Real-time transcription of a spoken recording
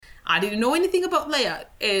I didn't know anything about layout,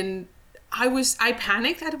 and I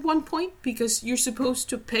panicked at one point because you're supposed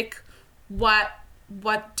to pick what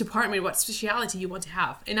department, what speciality you want to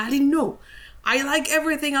have, and I didn't know. I like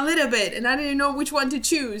everything a little bit, and I didn't know which one to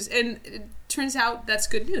choose. And it turns out that's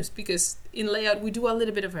good news, because in layout we do a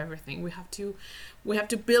little bit of everything. We have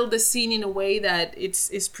to build the scene in a way that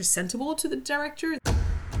is presentable to the director.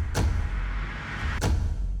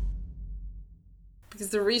 Because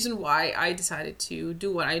the reason why I decided to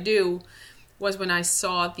do what I do was when I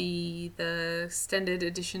saw the extended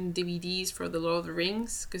edition DVDs for The Lord of the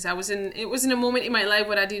Rings, because it was in a moment in my life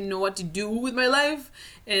when I didn't know what to do with my life,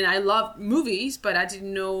 and I loved movies, but I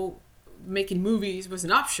didn't know making movies was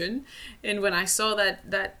an option. And when I saw that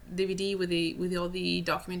DVD with all the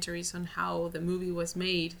documentaries on how the movie was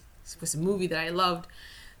made, it was a movie that I loved.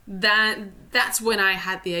 That's when I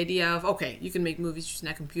had the idea of, okay, you can make movies using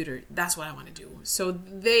a computer. That's what I want to do. So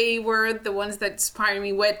they were the ones that inspired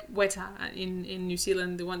me, Weta in New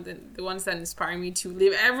Zealand, the ones that inspired me to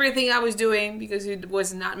leave everything I was doing because it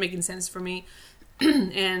was not making sense for me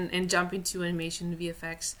and jump into animation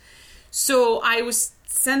VFX. So I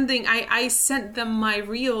sent them my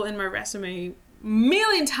reel and my resume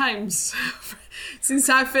million times since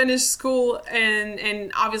I finished school,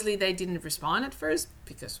 and obviously they didn't respond at first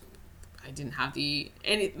because I didn't have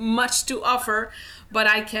much to offer, but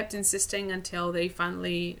I kept insisting until they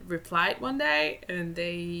finally replied one day, and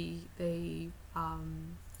they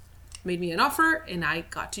made me an offer, and I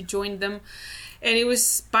got to join them. And it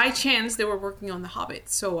was by chance they were working on The Hobbit,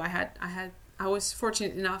 so I was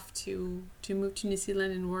fortunate enough to move to New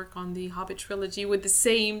Zealand and work on the Hobbit trilogy with the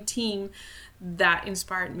same team that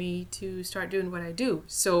inspired me to start doing what I do.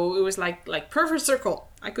 So it was like perfect circle.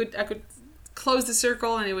 I could close the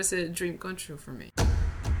circle, and it was a dream come true for me.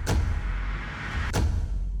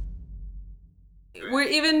 We're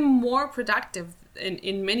even more productive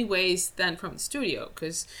in many ways than from the studio,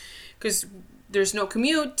 because there's no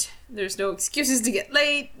commute, there's no excuses to get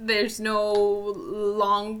late, there's no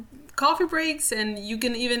long coffee breaks, and you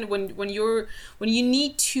can even when you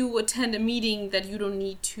need to attend a meeting that you don't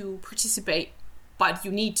need to participate, but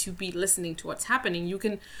you need to be listening to what's happening, you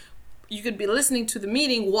could be listening to the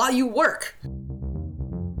meeting while you work.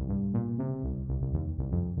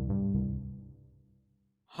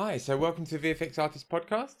 Hi, so welcome to the VFX Artist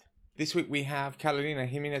Podcast. This week we have Carolina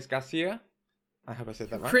Jiménez García. I hope I said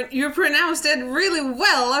that right. You pronounced it really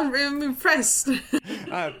well. I'm impressed.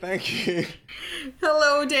 Thank you.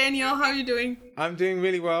 Hello, Daniel. How are you doing? I'm doing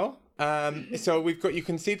really well. So you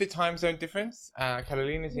can see the time zone difference.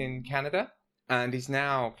 Carolina's in Canada and is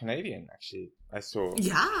now Canadian, actually. I saw from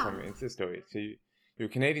your Insta story. So you're a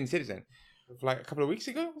Canadian citizen. Like a couple of weeks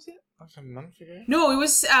ago, was it? Like a month ago? No, it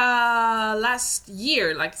was last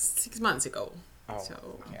year, like 6 months ago. Oh,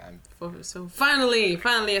 so, okay. So finally,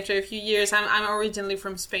 after a few years, I'm originally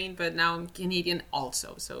from Spain, but now I'm Canadian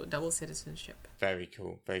also. So double citizenship. Very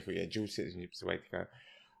cool. Yeah, dual citizenship is the way to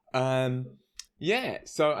go. Yeah.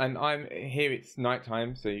 So, and I'm here. It's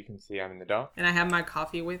nighttime, so you can see I'm in the dark. And I have my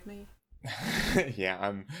coffee with me. Yeah,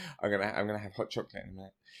 I'm gonna have hot chocolate in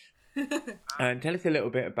a minute. And tell us a little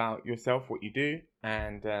bit about yourself, what you do,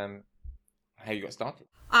 and how you got started.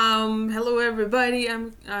 Hello everybody,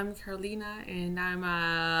 I'm Carolina, and I'm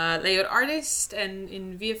a layout artist and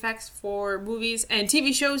in VFX for movies and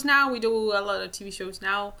TV shows now. We do a lot of TV shows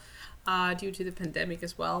now due to the pandemic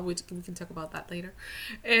as well, which we can talk about that later.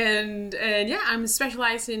 And yeah, I'm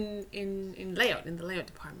specialized in layout, in the layout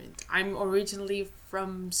department. I'm originally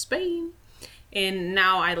from Spain, and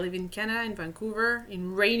now I live in Canada, in Vancouver,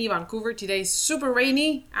 in rainy Vancouver. Today's super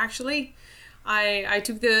rainy, actually. I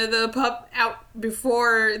took the pup out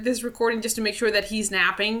before this recording just to make sure that he's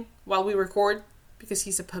napping while we record, because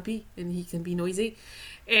he's a puppy and he can be noisy,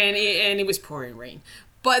 and it was pouring rain,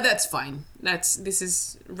 but that's fine. This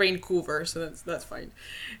is Raincouver, so that's fine.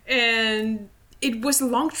 And it was a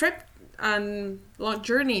long trip and long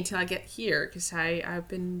journey till I get here, because I've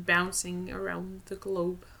been bouncing around the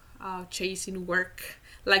globe, chasing work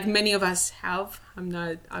like many of us have. I'm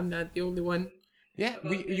not the only one. Yeah,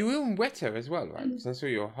 you were in Weta as well, right? Because I saw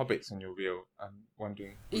your hobbits on your reel. I'm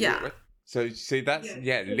wondering. Yeah. So that's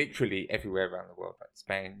literally everywhere around the world, like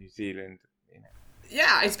Spain, New Zealand.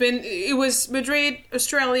 Yeah, it was Madrid,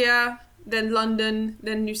 Australia, then London,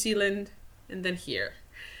 then New Zealand, and then here.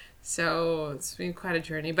 So it's been quite a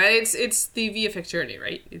journey, but it's the VFX journey,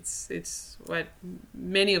 right? It's what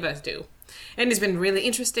many of us do, and it's been really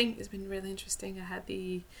interesting. I had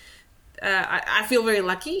I feel very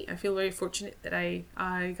lucky. I feel very fortunate that I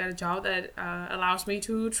got a job that allows me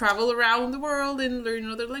to travel around the world and learn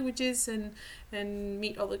other languages and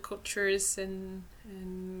meet other cultures and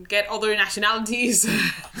and get other nationalities.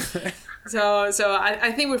 So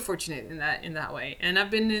I think we're fortunate in that way. And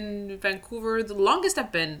I've been in Vancouver the longest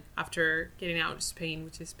I've been after getting out of Spain,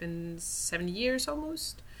 which has been 7 years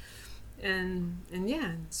almost. And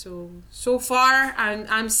yeah, so far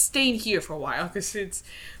I'm staying here for a while, because it's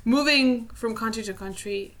moving from country to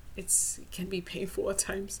country. It can be painful at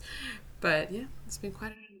times, but yeah, it's been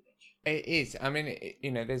quite an adventure. It is. I mean,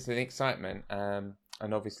 there's an excitement, and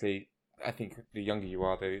obviously, I think the younger you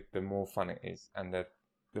are, the more fun it is, and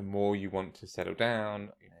the more you want to settle down.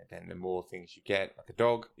 Then the more things you get, like a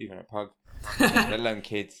dog, even a pug, let alone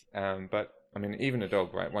kids. But I mean, even a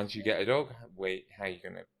dog, right? Once you get a dog, how are you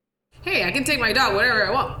gonna? Hey, I can take my dog wherever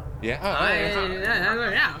I want. Yeah.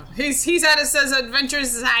 He's had as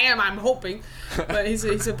adventures as I am, I'm hoping. But he's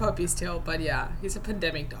a puppy still. But yeah, he's a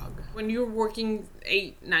pandemic dog. When you're working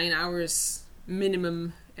 8-9 hours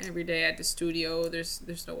minimum every day at the studio,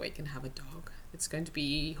 there's no way you can have a dog. It's going to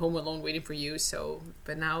be home alone waiting for you.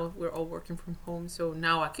 But now we're all working from home, so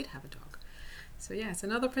now I could have a dog. So yeah, it's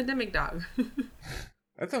another pandemic dog.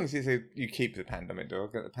 As long as you keep the pandemic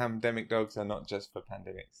dog. The pandemic dogs are not just for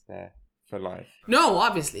pandemics; they're for life. No,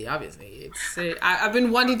 obviously, it's. I've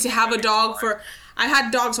been wanting to have a dog I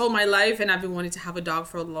had dogs all my life, and I've been wanting to have a dog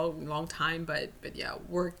for a long, long time. But yeah,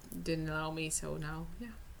 work didn't allow me. So now,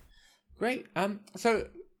 yeah. Great. So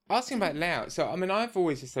asking about layout. So I mean, I've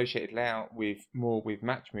always associated layout with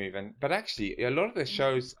match move, but actually, a lot of the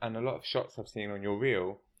shows and a lot of shots I've seen on your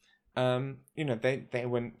reel. They're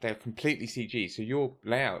completely CG. So your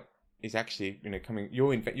layout is actually,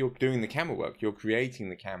 you're doing the camera work. You're creating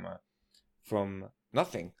the camera from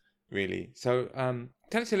nothing, really. So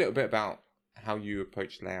tell us a little bit about how you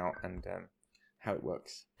approach layout and how it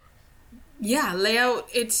works. Yeah, layout.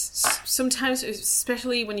 It's sometimes,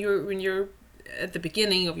 especially when you're at the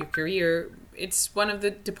beginning of your career, it's one of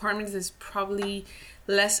the departments that's probably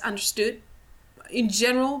less understood in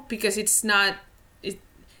general, because it's not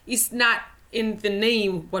in the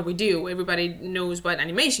name what we do. Everybody knows what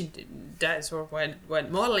animation does or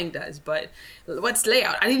what modeling does, but what's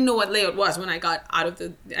layout? I didn't know what layout was when I got out of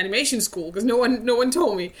the animation school, because no one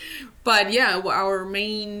told me. But yeah, our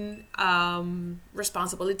main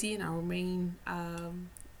responsibility and our main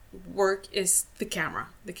work is the camera.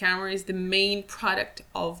 The camera is the main product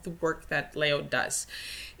of the work that layout does.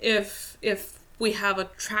 If we have a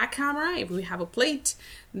track camera, if we have a plate,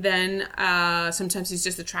 then sometimes it's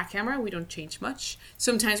just a track camera. We don't change much.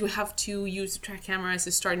 Sometimes we have to use the track camera as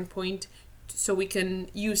a starting point, so we can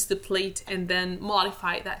use the plate and then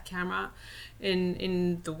modify that camera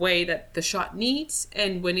in the way that the shot needs.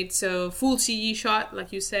 And when it's a full CG shot,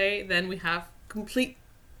 like you say, then we have complete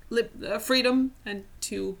freedom and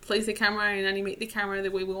to place the camera and animate the camera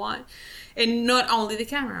the way we want. And not only the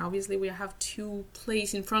camera, obviously we have to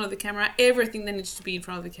place in front of the camera everything that needs to be in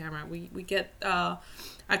front of the camera. We get a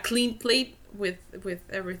clean plate with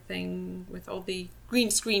everything, with all the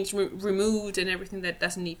green screens removed and everything that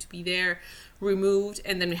doesn't need to be there removed,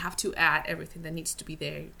 and then we have to add everything that needs to be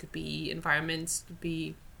there. It could be environments, it could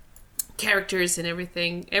be characters and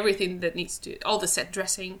everything that needs to, all the set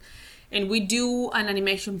dressing. And we do an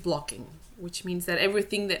animation blocking, which means that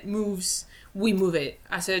everything that moves, we move it.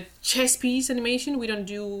 As a chess piece animation, we don't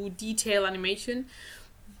do detail animation,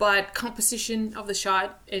 but composition of the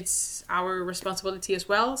shot, it's our responsibility as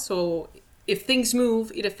well. So if things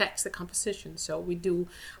move, it affects the composition. So we do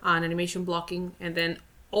an animation blocking, and then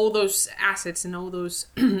all those assets and all those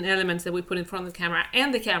elements that we put in front of the camera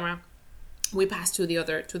and the camera, we pass to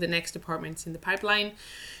the next departments in the pipeline.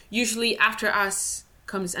 Usually after us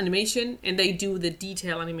comes animation, and they do the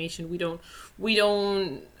detail animation. We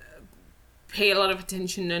don't pay a lot of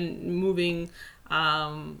attention on moving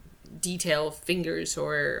detail fingers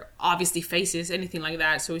or obviously faces, anything like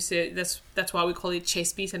that. So we say that's why we call it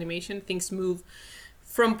chess piece animation. Things move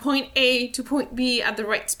from point A to point B at the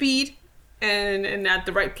right speed and at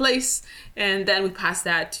the right place, and then we pass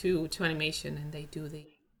that to animation, and they do the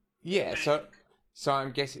So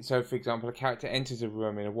I'm guessing. So for example, a character enters a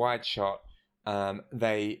room in a wide shot.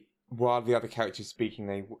 While the other character is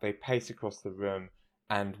speaking, they pace across the room,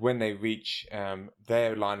 and when they reach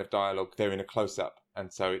their line of dialogue, they're in a close-up,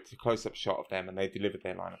 and so it's a close-up shot of them, and they deliver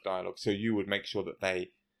their line of dialogue. So you would make sure that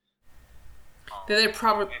they're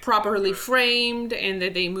properly framed, and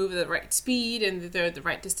that they move at the right speed, and that they're at the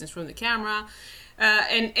right distance from the camera.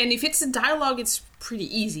 And if it's a dialogue, it's pretty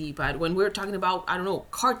easy. But when we're talking about, I don't know,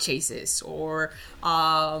 car chases or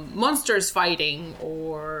monsters fighting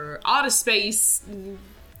or outer space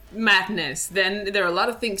madness, then there are a lot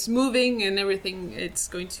of things moving and everything.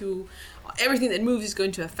 everything that moves is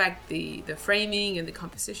going to affect the framing and the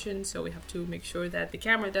composition. So we have to make sure that the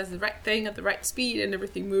camera does the right thing at the right speed and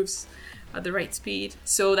everything moves at the right speed.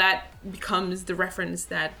 So that becomes the reference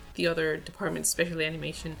that the other departments, especially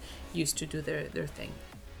animation, use to do their thing.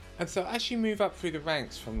 And so as you move up through the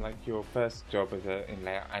ranks from like your first job as in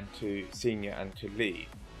layout and to senior and to lead,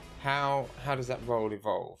 how does that role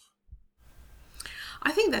evolve?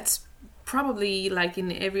 I think that's probably like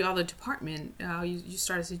in every other department. You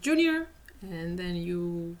start as a junior, and then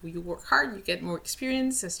you work hard, you get more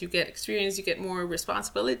experience. As you get experience, you get more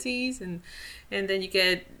responsibilities, and then you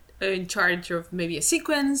get in charge of maybe a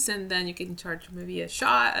sequence, and then you get in charge of maybe a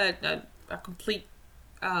shot, a complete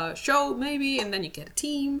show maybe, and then you get a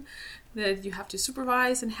team that you have to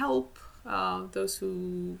supervise and help those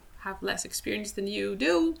who have less experience than you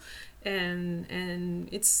do, and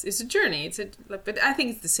it's a journey. But I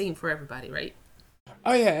think it's the same for everybody, right?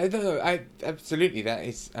 Oh yeah, absolutely, that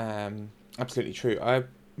is absolutely true.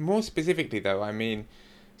 More specifically though, I mean,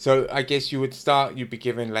 so I guess you'd be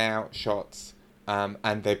given layout shots,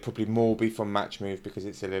 and they'd probably more be from Match Move because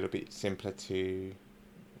it's a little bit simpler to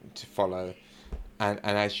follow. And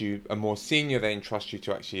as you are more senior, they entrust you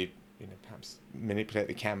to actually, perhaps manipulate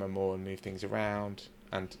the camera more and move things around.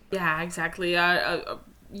 And yeah, exactly.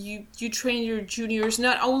 You train your juniors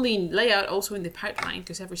not only in layout, also in the pipeline,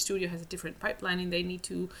 because every studio has a different pipeline, and they need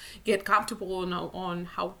to get comfortable on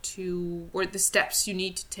or the steps you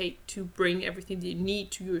need to take to bring everything that you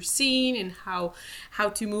need to your scene, and how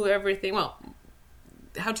to move everything. Well,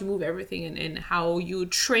 how to move everything, and how you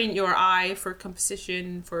train your eye for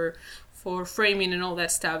composition, for framing and all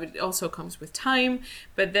that stuff. It also comes with time,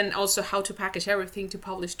 but then also how to package everything to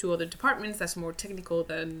publish to other departments. That's more technical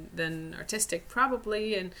than artistic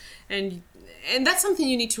probably, and that's something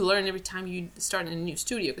you need to learn every time you start in a new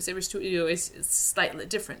studio, because every studio is slightly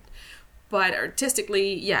different. But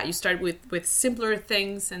artistically, yeah, you start with simpler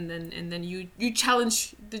things, and then you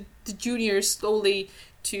challenge the juniors slowly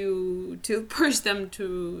to push them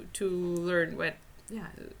to learn what, yeah,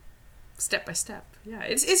 step by step. Yeah,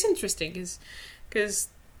 it's interesting because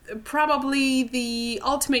probably the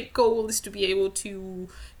ultimate goal is to be able to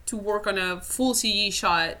work on a full CG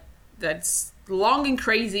shot that's long and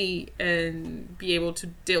crazy and be able to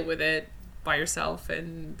deal with it by yourself,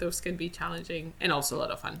 and those can be challenging and also a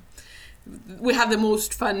lot of fun. We have the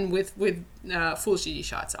most fun with full CG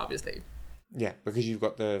shots, obviously. Yeah, because you've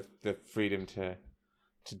got the freedom to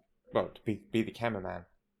be the cameraman.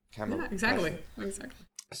 Yeah, exactly.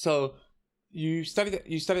 So you studied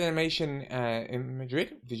animation in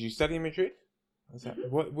Madrid. Did you study in Madrid?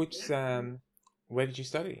 Where did you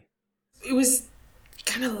study? It was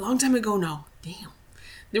kind of a long time ago now. Damn.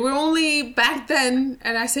 There were only back then,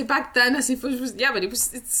 and I say back then as if it was, yeah, but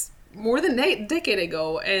it's more than a decade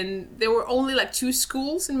ago, and there were only like 2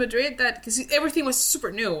 schools in Madrid because everything was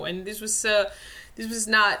super new, and this was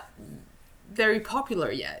not very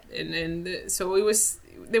popular yet, and so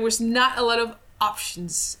there was not a lot of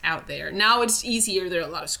options out there. Now it's easier. There are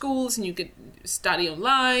a lot of schools, and you can study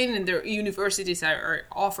online, and their universities are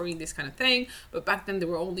offering this kind of thing. But back then there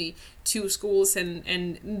were only 2 schools,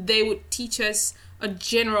 and they would teach us a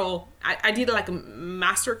general. I did like a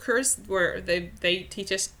master course where they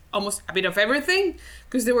teach us almost a bit of everything,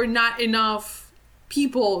 because there were not enough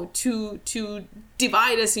people to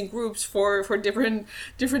divide us in groups for different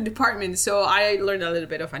departments. So I learned a little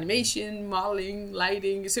bit of animation, modeling,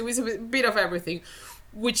 lighting. So it was a bit of everything,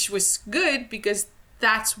 which was good because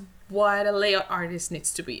that's what a layout artist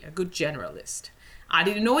needs to be, a good generalist. I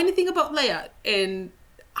didn't know anything about layout, and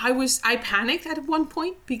I panicked at one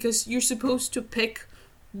point because you're supposed to pick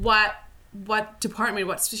what department,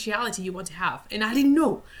 what speciality you want to have, and I didn't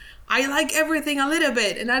know. I like everything a little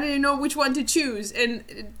bit, and I didn't know which one to choose. And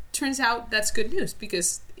it turns out that's good news,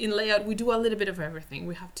 because in layout we do a little bit of everything.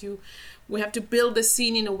 We have to build the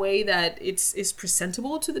scene in a way that it's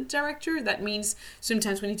presentable to the director. That means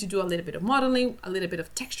sometimes we need to do a little bit of modeling, a little bit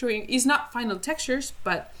of texturing. It's not final textures,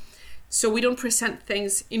 but so we don't present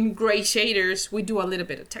things in gray shaders. We do a little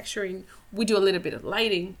bit of texturing. We do a little bit of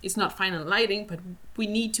lighting. It's not final lighting, but we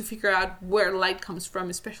need to figure out where light comes from,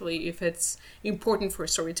 especially if it's important for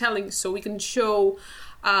storytelling, so we can show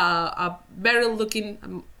a better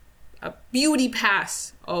looking, a beauty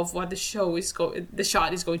pass of what the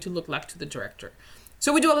shot is going to look like to the director.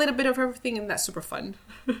 So we do a little bit of everything, and that's super fun.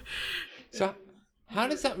 So how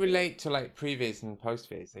does that relate to like previs and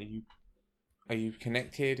post-vis? Are you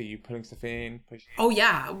connected? Are you putting stuff in? Oh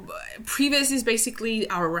yeah, previs is basically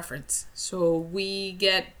our reference. So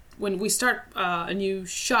when we start a new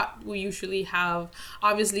shot, we usually have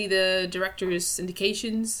obviously the director's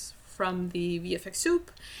indications from the VFX soup,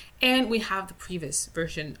 And we have the previous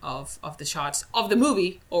version of the shots of the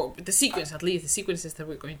movie, or the sequence, at least the sequences that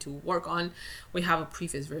we're going to work on. We have a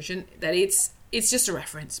previous version that it's just a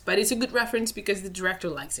reference, but it's a good reference because the director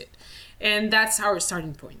likes it. And that's our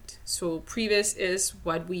starting point. So previous is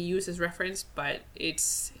what we use as reference, but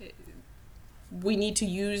we need to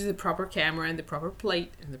use the proper camera and the proper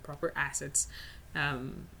plate and the proper assets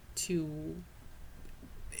to,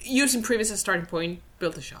 using previous as starting point,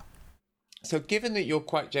 build a shot. So, given that you're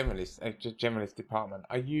quite generalist, a generalist department,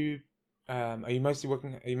 are you mostly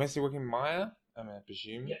working? Are you mostly working Maya? I mean, I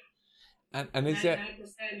presume. Yeah. And is that 99%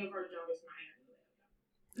 of our job is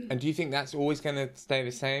Maya. And do you think that's always going to stay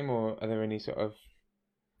the same, or are there any sort of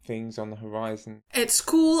things on the horizon? At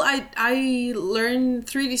school, I learned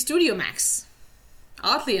 3D Studio Max,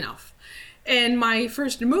 oddly enough, and my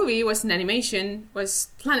first movie was an animation, was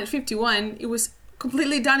Planet 51. It was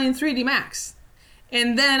completely done in 3D Max.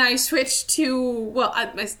 And then I switched to,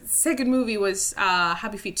 my second movie was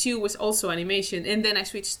Happy Feet 2, was also animation. And then I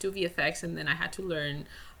switched to VFX, and then I had to learn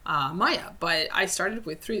Maya. But I started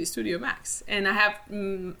with 3D Studio Max. And I have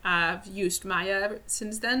I've used Maya ever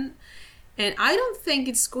since then. And I don't think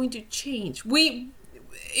it's going to change.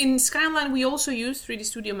 In Scanline, we also use 3D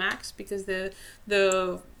Studio Max because the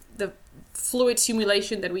fluid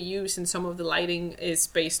simulation that we use in some of the lighting is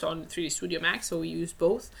based on 3D Studio Max, so we use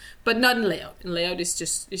both, but not in layout. In layout, it's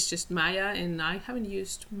just Maya, and I haven't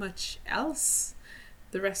used much else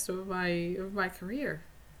the rest of my career.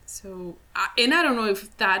 So, and I don't know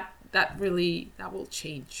if that will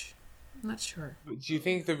change. I'm not sure. Do you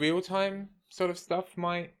think the real time sort of stuff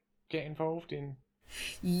might get involved in?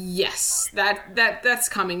 Yes, that's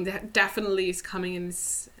coming. That definitely is coming, and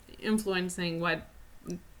it's influencing what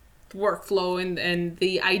workflow and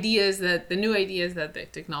the new ideas that the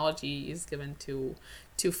technology is given to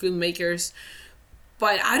filmmakers.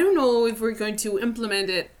 But I don't know if we're going to implement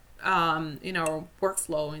it in our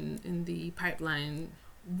workflow in the pipeline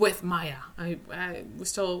with Maya. We're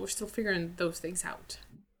still figuring those things out.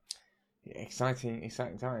 Yeah,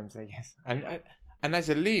 exciting times, I guess. And as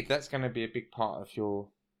a lead, that's going to be a big part of your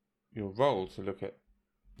role, to look at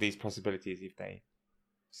these possibilities if they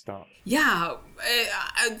start. Yeah,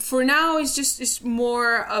 for now it's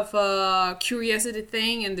more of a curiosity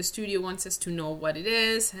thing, and the studio wants us to know what it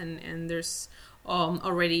is, and there's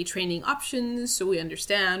already training options, so we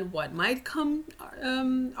understand what might come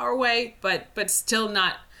our way, but still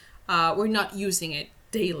not we're not using it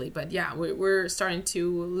daily. But yeah, we're starting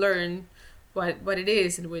to learn what it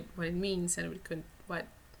is and what it means, and what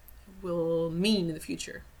will mean in the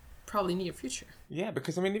future, probably near future. Yeah,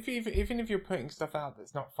 because I mean, even if you're putting stuff out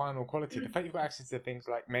that's not final quality, the fact you've got access to things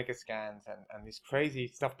like mega scans and this crazy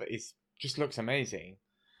stuff that just looks amazing,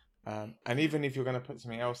 and even if you're going to put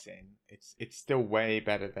something else in, it's still way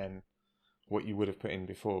better than what you would have put in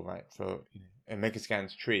before, right? So a mega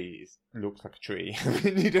scan's tree looks like a tree. I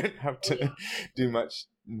mean, you don't have to do much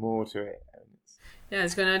more to it. Yeah,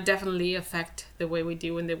 it's going to definitely affect the way we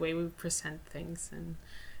do and the way we present things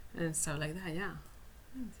and stuff like that. Yeah,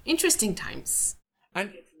 interesting times.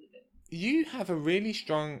 And you have a really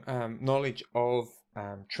strong knowledge of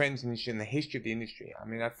trends in the industry and the history of the industry. I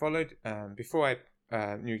mean, I followed, before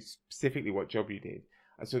I knew specifically what job you did,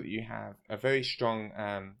 I saw that you have a very strong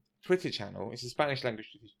Twitter channel. It's a Spanish language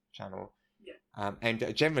channel aimed at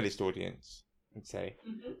a generalist audience, I'd say.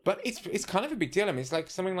 Mm-hmm. But it's kind of a big deal. I mean, it's like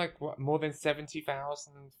something like, more than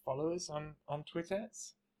 70,000 followers on Twitter?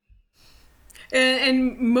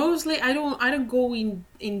 And mostly I don't go in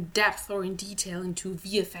depth or in detail into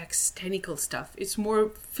VFX technical stuff. It's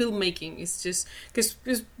more filmmaking. It's just because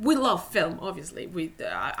we love film, obviously.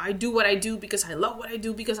 I do what I do because I love what I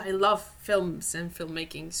do, because I love films and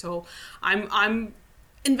filmmaking. So I'm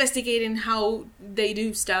investigating how they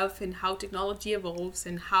do stuff and how technology evolves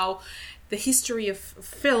and how the history of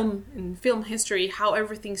film and film history, how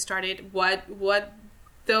everything started, what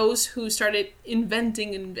those who started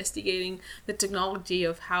inventing and investigating the technology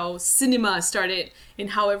of how cinema started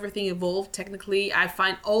and how everything evolved technically. I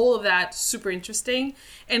find all of that super interesting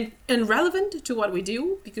and relevant to what we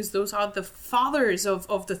do, because those are the fathers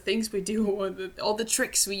of the things we do, or all the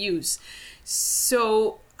tricks we use.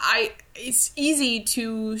 So it's easy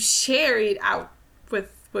to share it out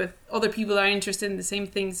with other people that are interested in the same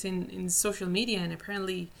things in social media, and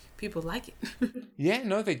apparently people like it. Yeah,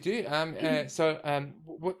 no, they do. So,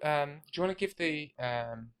 what do you want to give the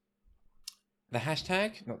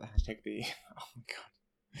hashtag? Not the hashtag. Oh my god,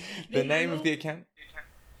 the name of the account.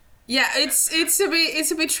 Yeah, it's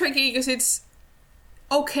a bit tricky because it's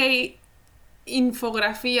okay.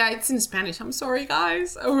 Infografía. It's in Spanish. I'm sorry,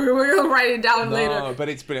 guys. We'll write it down later. No, but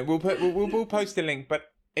it's brilliant. We'll post the link. But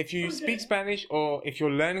if you speak Spanish or if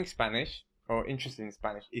you're learning Spanish or interested in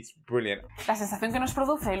Spanish, it's brilliant. La sensación que nos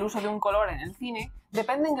produce el uso de un color en el cine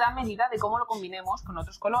depende en gran medida de cómo lo combinemos con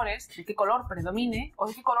otros colores, de qué color predomine o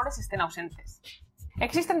de qué colores estén ausentes.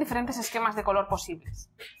 Existen diferentes esquemas de color posibles.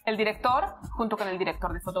 El director, junto con el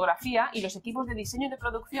director de fotografía y los equipos de diseño de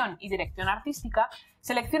producción y dirección artística,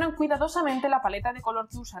 seleccionan cuidadosamente la paleta de color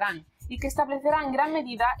que usarán y que establecerá en gran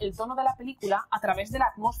medida el tono de la película a través de la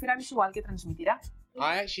atmósfera visual que transmitirá.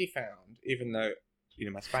 I actually found, even though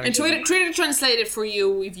my Spanish. And try to translate it for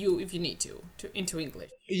you if you need to into English.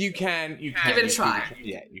 You can give it a try.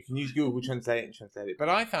 You can use Google Translate and translate it. But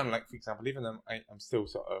I found, like, for example, even though I'm still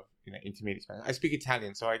sort of intermediate Spanish, I speak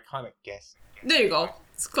Italian, so I kind of guess. There you go.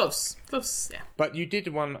 It's close, yeah. But you did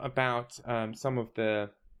one about some of the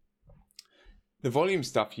volume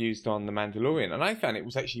stuff used on The Mandalorian, and I found it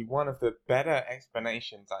was actually one of the better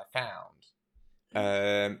explanations I found.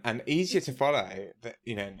 And easier to follow, and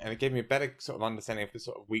it gave me a better sort of understanding of the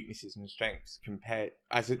sort of weaknesses and strengths compared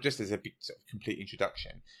just as a big sort of complete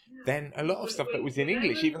introduction. Then a lot of stuff that was in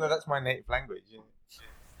English, even though that's my native language.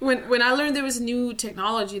 When I learned there was new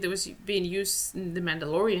technology that was being used in The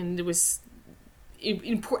Mandalorian, it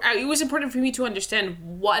was important for me to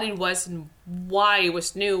understand what it was and why it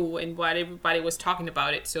was new and why everybody was talking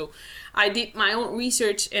about it. So I did my own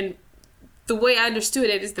research, and the way I understood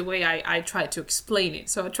it is the way I tried to explain it.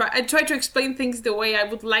 So I try to explain things the way I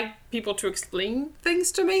would like people to explain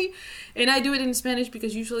things to me. And I do it in Spanish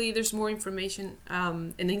because usually there's more information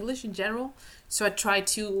in English in general. So I try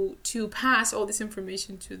to pass all this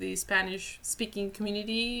information to the Spanish-speaking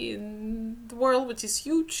community in the world, which is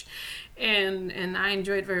huge. And I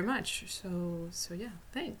enjoy it very much. So yeah,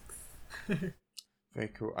 thanks. Very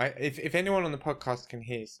cool. If anyone on the podcast can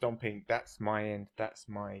hear stomping, that's my end. That's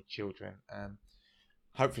my children.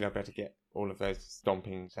 Hopefully I'll be able to get all of those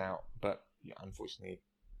stompings out. But yeah, unfortunately,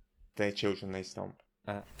 they're children, they stomp.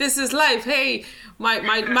 This is life. Hey,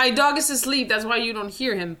 my dog is asleep. That's why you don't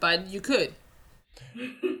hear him, but you could.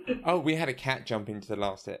 Oh, we had a cat jump into the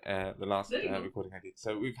last recording I did.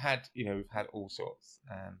 So we've had all sorts.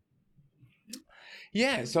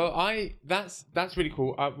 Yeah, so that's really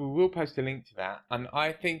cool. We will post a link to that, and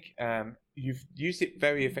I think you've used it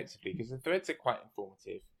very effectively because the threads are quite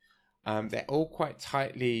informative. They're all quite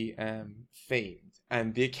tightly themed,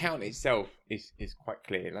 and the account itself is quite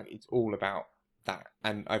clear. Like, it's all about that.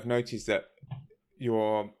 And I've noticed that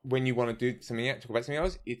when you want to do something else, talk about something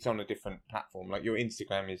else, it's on a different platform. Like, your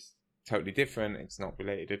Instagram is totally different; it's not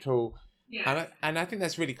related at all. Yeah. And I think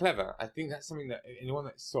that's really clever. I think that's something that anyone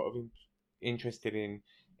that's sort of interested in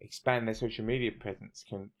expand their social media presence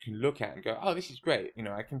can look at and go, oh, this is great.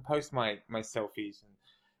 I can post my selfies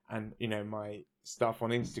and my stuff on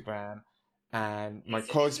Instagram and my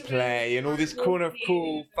cosplay and all this kind of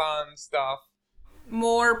cool, fun stuff.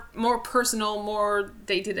 More personal, more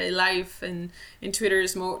day-to-day life, and Twitter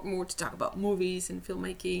is more to talk about movies and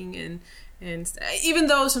filmmaking and even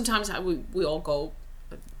though sometimes we all go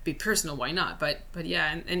be personal, why not? But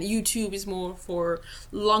yeah, and YouTube is more for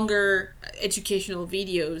longer educational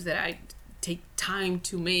videos that I take time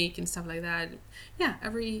to make and stuff like that. Yeah,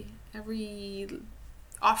 every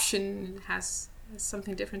option has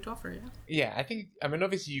something different to offer. Yeah, I mean,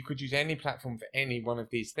 obviously you could use any platform for any one of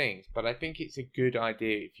these things, but I think it's a good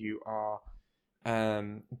idea if you are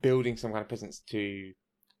building some kind of presence to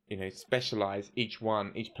specialize each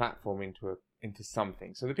platform into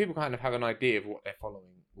something, so that people kind of have an idea of what they're following,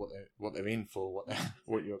 what they're in for,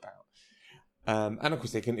 what you're about. And of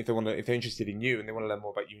course, they can, if they're interested in you and they want to learn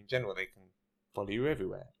more about you in general, they can follow you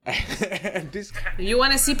everywhere. You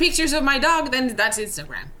want to see pictures of my dog? Then that's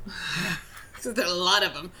Instagram. There are a lot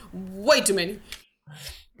of them, way too many.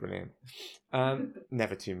 Brilliant.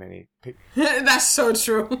 Never too many. That's so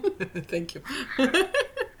true. Thank you.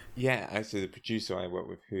 Yeah, actually, the producer I work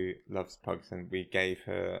with who loves pugs, and we gave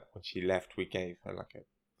her, when she left, we gave her like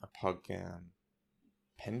a pug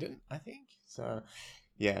pendant, I think. So,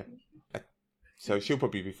 yeah. So she'll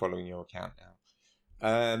probably be following your account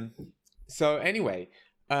now. So anyway,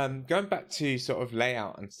 going back to sort of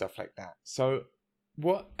layout and stuff like that. So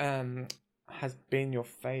what has been your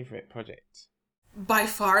favourite project? By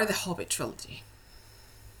far, the Hobbit trilogy.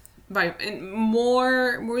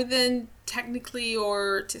 More than technically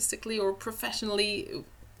or artistically or professionally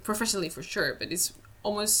for sure, but it's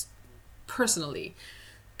almost personally,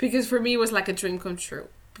 because for me it was like a dream come true.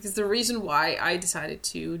 Because the reason why I decided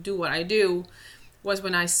to do what I do was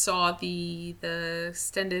when I saw the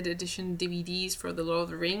extended edition DVDs for the Lord of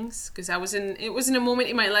the Rings, because it was in a moment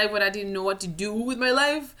in my life where I didn't know what to do with my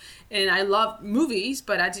life, and I loved movies,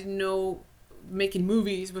 but I didn't know making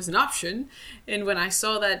movies was an option. And when I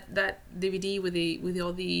saw that DVD with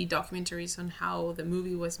all the documentaries on how the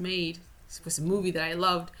movie was made, it was a movie that I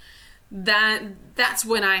loved. That's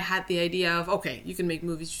when I had the idea of, okay, you can make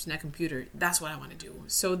movies using a computer. That's what I want to do.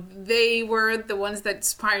 So they were the ones that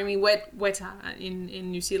inspired me, Weta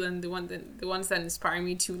in New Zealand, the ones that inspired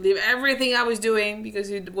me to leave everything I was doing because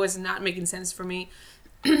it was not making sense for me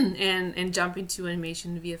and jump into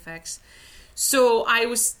animation VFX. So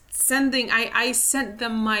I sent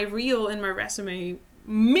them my reel and my resume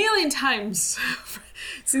million times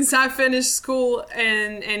since I finished school,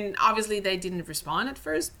 and obviously they didn't respond at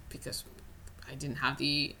first because I didn't have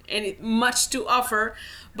much to offer,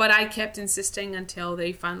 but I kept insisting until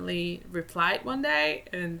they finally replied one day,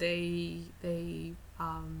 and they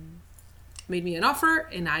made me an offer,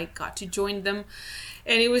 and I got to join them.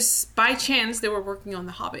 And it was by chance they were working on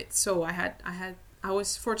The Hobbit, so I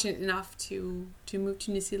was fortunate enough to move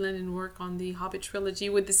to New Zealand and work on the Hobbit trilogy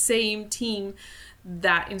with the same team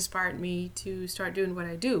that inspired me to start doing what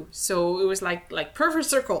I do. So it was like perfect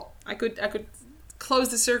circle. I could close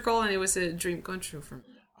the circle, and it was a dream come true for me.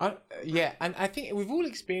 Yeah, and I think we've all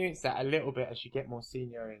experienced that a little bit as you get more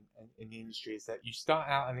senior in the industry, is that you start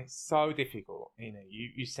out and it's so difficult. You know,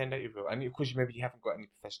 you send out your bill, and of course maybe you haven't got any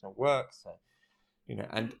professional work, so you know,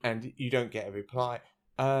 and you don't get a reply.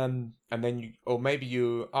 And then maybe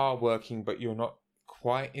you are working, but you're not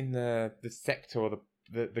quite in the sector or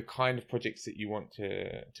the kind of projects that you want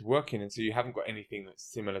to work in, and so you haven't got anything that's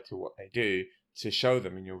similar to what they do to show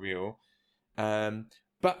them in your reel.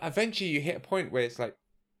 But eventually you hit a point where it's like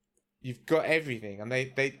you've got everything, and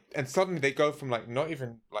and suddenly they go from like not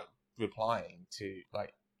even like replying to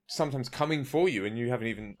like sometimes coming for you, and you haven't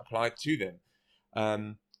even applied to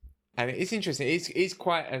them. And it's interesting. It's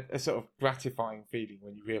quite a sort of gratifying feeling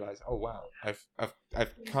when you realize, oh wow,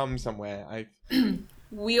 I've come somewhere.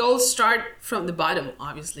 We all start from the bottom,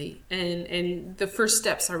 obviously, and the first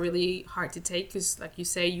steps are really hard to take because, like you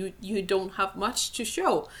say, you don't have much to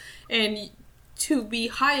show, and to be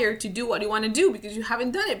hired to do what you want to do because you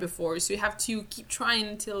haven't done it before, so you have to keep trying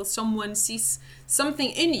until someone sees something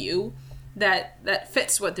in you that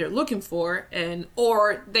fits what they're looking for,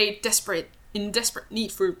 or they in desperate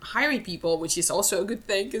need for hiring people, which is also a good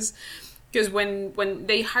thing because when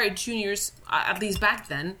they hired juniors, at least back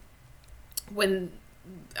then, when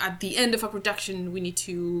at the end of a production we need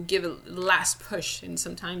to give a last push, and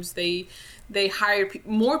sometimes they hire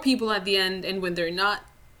more people at the end, and when they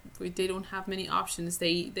don't have many options,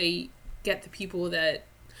 they get the people that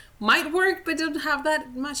might work but don't have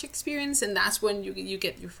that much experience, and that's when you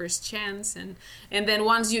get your first chance, and then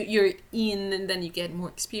once you're in, and then you get more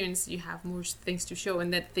experience, you have more things to show,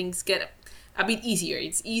 and that things get a bit easier.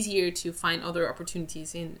 It's easier to find other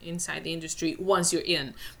opportunities inside the industry once you're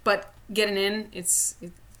in, but getting in, it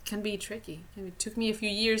can be tricky, and it took me a few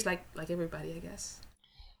years, like everybody, I guess.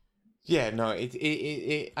 Yeah, no, I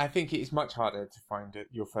think it's much harder to find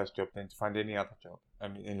your first job than to find any other job. I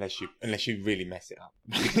mean, unless you really mess it up.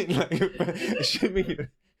 Assuming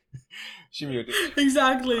you're doing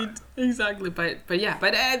exactly. But yeah,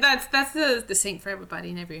 that's the same for everybody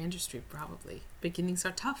in every industry. Probably beginnings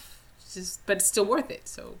are tough, but it's still worth it.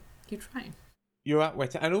 So keep trying. You're at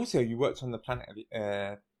Weta, and also you worked on the planet.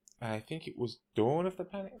 I think it was Dawn of the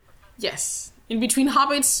Planet. Yes. In between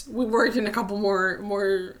Hobbits, we worked in a couple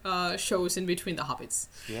more shows in between the Hobbits.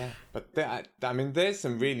 Yeah, but there's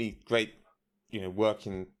some really great, work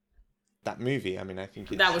in that movie. I mean, I think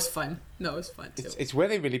that was fun. That was fun too. It's where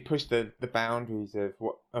they really pushed the boundaries of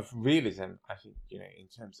realism. I think in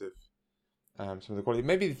terms of some of the quality.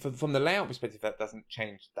 Maybe from the layout perspective, that doesn't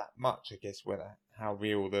change that much. I guess how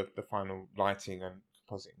real the final lighting and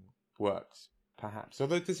compositing works, perhaps.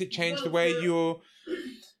 Although, does it change the way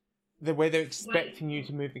they're expecting you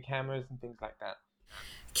to move the cameras and things like that?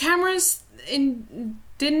 Cameras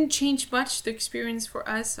didn't change much the experience for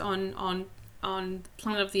us on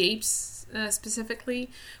Planet of the Apes specifically.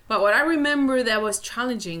 But what I remember that was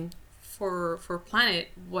challenging for Planet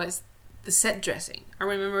was the set dressing. Do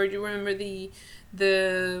you remember the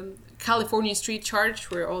California street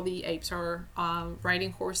chart where all the apes are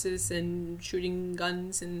riding horses and shooting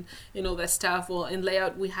guns and all that stuff? Well, in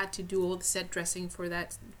layout we had to do all the set dressing for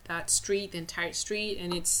that street, the entire street,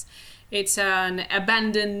 and it's an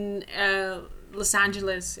abandoned Los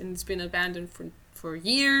Angeles, and it's been abandoned for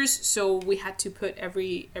years, so we had to put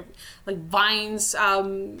every like vines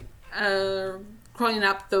crawling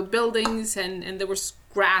up the buildings, and there was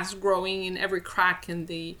grass growing in every crack in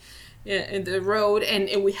the road,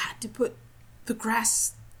 and we had to put the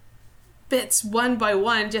grass bits one by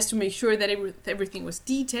one just to make sure that everything was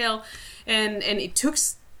detailed, and it took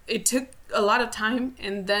a lot of time,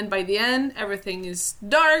 and then by the end everything is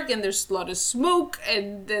dark and there's a lot of smoke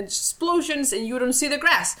and then explosions and you don't see the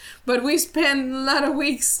grass. But we spent a lot of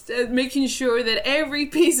weeks making sure that every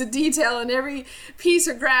piece of detail and every piece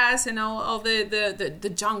of grass and all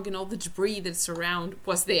the junk and all the debris that's around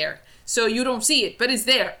was there. So you don't see it, but it's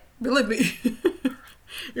there. Believe me.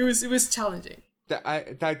 It was challenging.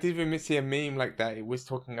 I did even see a meme like that. It was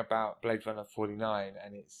talking about Blade Runner 49,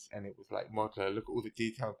 and it was like, modeler, look at all the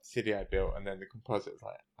detailed city I built, and then the composite is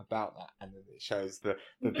like about that, and then it shows the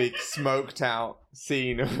big smoked out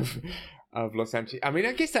scene of Los Angeles. I mean,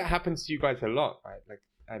 I guess that happens to you guys a lot, right? Like,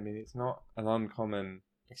 I mean, it's not an uncommon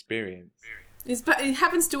experience. It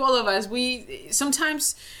happens to all of us. We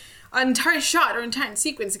sometimes an entire shot or entire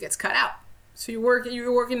sequence gets cut out. So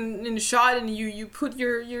you're working in a shot and you put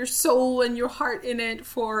your soul and your heart in it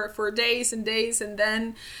for days and days, and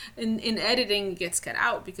then in editing it gets cut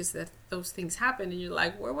out because those things happen and you're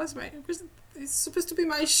like, where was it's supposed to be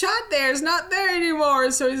my shot there, it's not there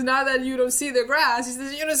anymore. So it's not that you don't see the grass, it's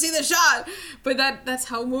that you don't see the shot. But that's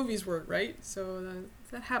how movies work, right? So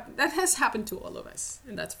that has happened to all of us,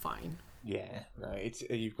 and that's fine. Yeah, no, it's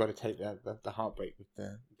you've got to take the heartbreak with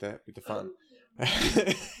the fun.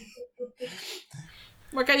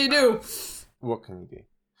 What can you do? What can you do?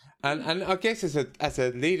 And I guess as a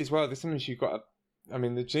lead as well, there's something you've got to, I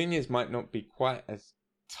mean, the juniors might not be quite as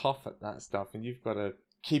tough at that stuff, and you've got to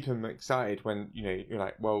keep them excited when, you know, you're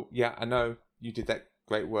like, well, yeah, I know you did that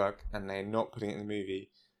great work and they're not putting it in the movie,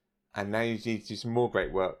 and now you need to do some more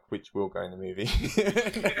great work, which will go in the movie.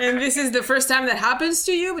 And this is the first time that happens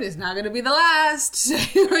to you, but it's not going to be the last. So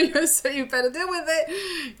you better deal with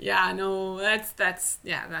it. Yeah, no,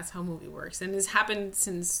 that's how movie works. And it's happened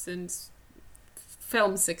since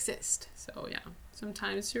films exist. So yeah,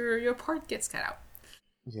 sometimes your part gets cut out.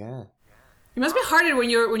 Yeah. It must be harder when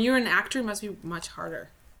you're an actor. It must be much harder.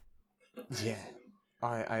 Yeah.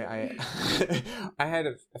 I had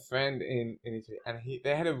a friend in Italy, and he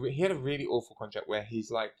had a really awful contract where he's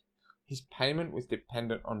like, his payment was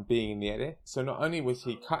dependent on being in the edit. So not only was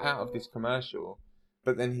he cut out of this commercial,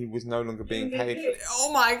 but then he was no longer being paid for it.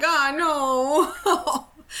 Oh my God, no!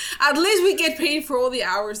 At least we get paid for all the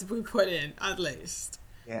hours that we put in. At least.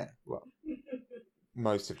 Yeah, well,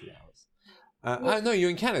 most of the hours. No, you're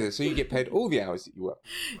in Canada, so you get paid all the hours that you work.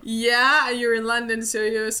 Yeah, you're in London,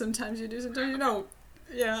 so sometimes you do, sometimes you don't.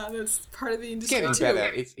 Yeah, that's part of the industry. It's getting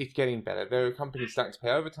better. It's getting better. There are companies starting to pay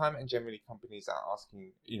overtime, and generally companies are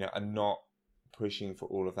asking, are not pushing for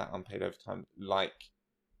all of that unpaid overtime like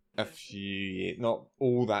a few years, not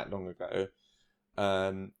all that long ago.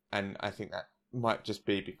 And I think that might just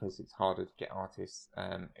be because it's harder to get artists.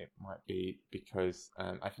 It might be because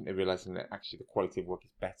I think they're realizing that actually the quality of work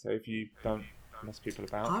is better if you don't mess people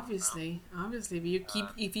about. Obviously, if you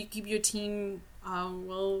keep your team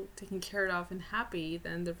well taken care of and happy,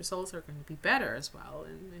 then the results are going to be better as well,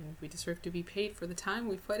 and we deserve to be paid for the time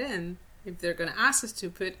we put in. If they're going to ask us to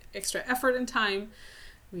put extra effort and time,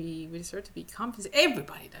 we deserve to be compensated.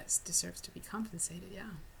 Everybody deserves to be compensated.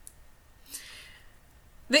 Yeah,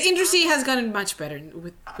 the industry has gotten much better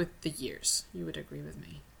with the years. You would agree with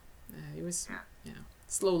me. It was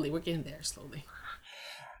slowly, we're getting there slowly.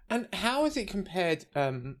 And how is it compared?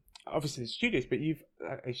 Obviously, the studios, but you've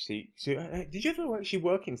actually. So, did you ever actually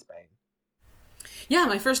work in Spain? Yeah,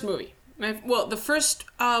 my first movie. The first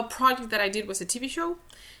project that I did was a TV show.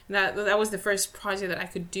 That was the first project that I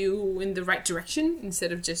could do in the right direction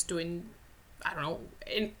instead of just doing, I don't know,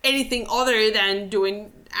 anything other than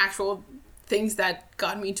doing actual things that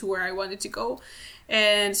got me to where I wanted to go.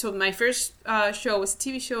 And so my first show was a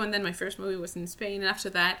TV show, and then my first movie was in Spain. And after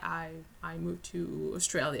that, I moved to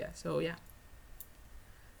Australia. So yeah,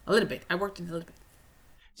 a little bit. I worked in a little bit.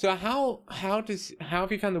 So how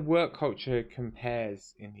have you found the work culture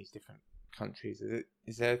compares in these different countries?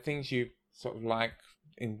 Is there things you sort of like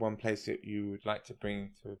in one place that you would like to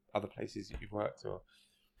bring to other places that you've worked, or?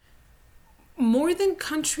 More than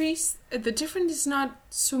countries, the difference is not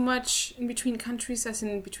so much in between countries as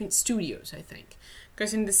in between studios, I think.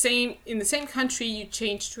 Because in the same country, you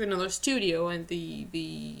change to another studio, and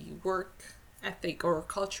the work ethic or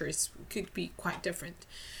culture could be quite different.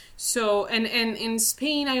 So, and in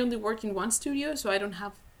Spain, I only work in one studio, so I don't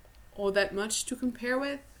have all that much to compare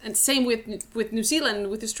with. And same with New Zealand,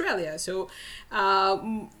 with Australia. So,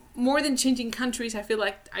 more than changing countries, I feel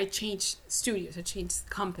like I changed studios, I changed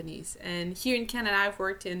companies. And here in Canada, I've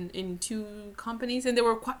worked in two companies, and they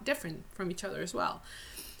were quite different from each other as well.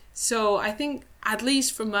 So I think, at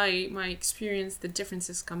least from my experience, the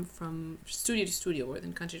differences come from studio to studio more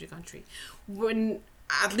than country to country. When,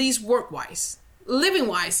 at least work-wise.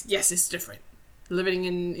 Living-wise, yes, it's different. living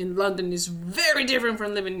in London is very different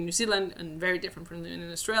from living in New Zealand and very different from living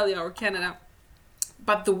in Australia or Canada.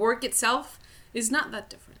 But the work itself is not that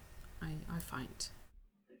different, I find.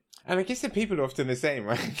 And I guess the people are often the same,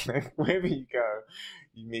 right? Like, wherever you go,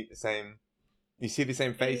 you see the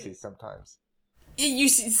same faces sometimes. You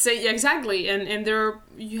say exactly, and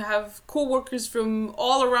you have co-workers from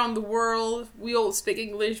all around the world. We all speak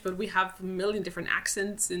English, but we have a million different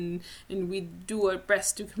accents, and we do our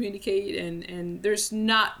best to communicate. And there's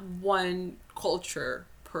not one culture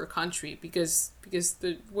per country because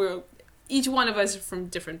each one of us is from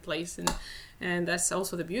different place, and that's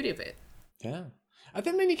also the beauty of it. Yeah, are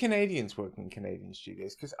there many Canadians working in Canadian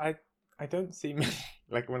studios? Because I don't see many.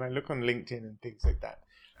 Like when I look on LinkedIn and things like that.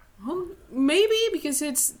 Well, maybe because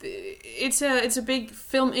it's a big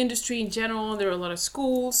film industry in general. There are a lot of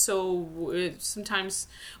schools, so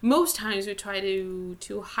most times we try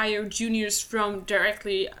to hire juniors from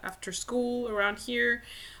directly after school around here.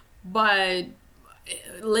 But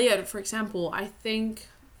layout, for example, I think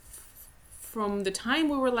from the time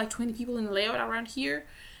we were like 20 people in layout around here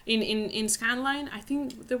in Scanline, I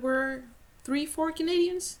think there were 3-4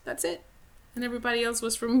 Canadians. That's it, and everybody else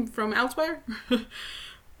was from elsewhere.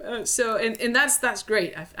 So that's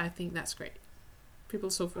great. I think that's great. People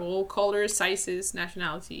for all colors, sizes,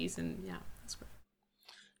 nationalities, and yeah, that's great.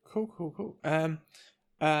 Cool.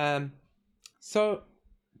 So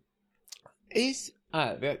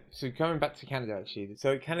going back to Canada actually.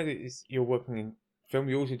 So Canada you're working in film.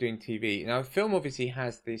 You're also doing TV. Now film obviously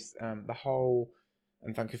has this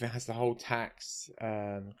and Vancouver has the whole tax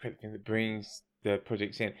credit thing that brings the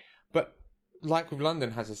projects in, but like with London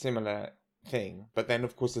has a similar thing, but then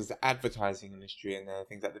of course there's the advertising industry and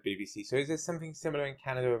things like the BBC. So is there something similar in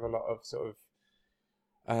Canada with a lot of sort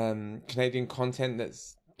of Canadian content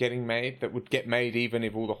that's getting made that would get made even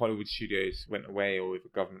if all the Hollywood studios went away or if the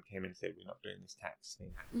government came in and said we're not doing this tax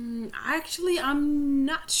thing? Actually, I'm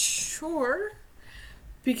not sure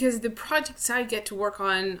because the projects I get to work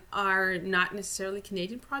on are not necessarily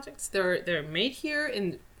Canadian projects. They're made here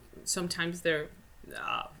and sometimes they're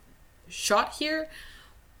shot here.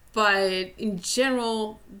 But in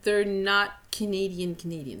general, they're not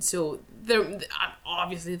Canadian. So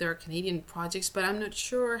obviously there are Canadian projects, but I'm not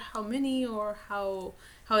sure how many or how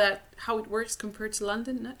it works compared to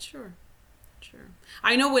London. Not sure.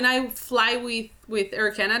 I know when I fly with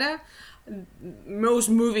Air Canada, most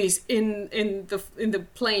movies in the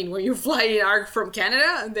plane when you fly are from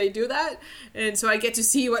Canada, and they do that, and so I get to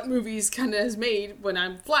see what movies Canada has made when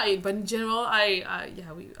I'm flying. But in general,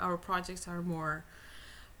 our projects are more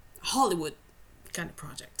Hollywood kind of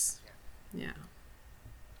projects. Yeah.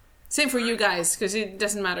 Same for you guys, because it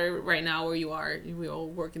doesn't matter right now where you are. We all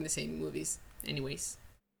work in the same movies anyways.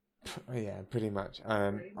 Yeah, pretty much.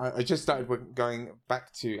 I just started going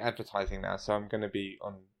back to advertising now, so I'm going to be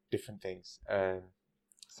on different things.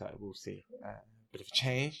 So we'll see. Bit of a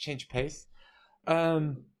change of pace.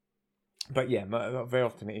 But yeah, very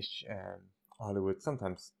often it's Hollywood,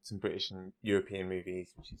 sometimes some British and European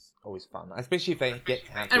movies, which is always fun, especially if they get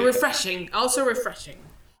to have and refreshing. Also refreshing.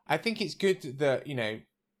 I think it's good that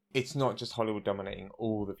it's not just Hollywood dominating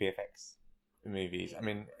all the VFX movies. I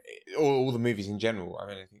mean, all the movies in general. I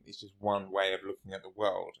mean, I think it's just one way of looking at the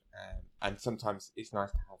world, and sometimes it's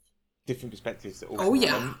nice to have different perspectives that also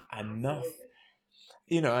have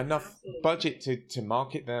enough budget to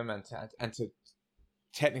market them and to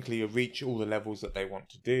technically reach all the levels that they want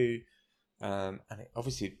to do. And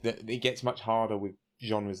it gets much harder with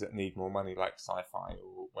genres that need more money, like sci-fi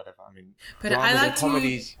or whatever. I mean, but I like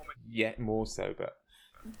comedies yet more so. But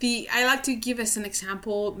I like to give us an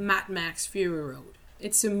example: Mad Max: Fury Road.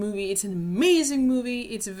 It's a movie. It's an amazing movie.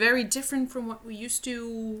 It's very different from what we used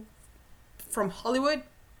to from Hollywood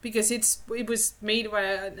because it was made by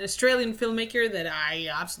an Australian filmmaker that I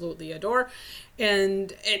absolutely adore,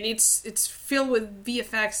 and it's filled with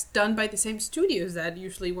VFX done by the same studios that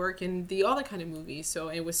usually work in the other kind of movies. So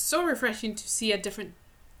it was so refreshing to see a different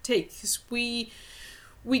take because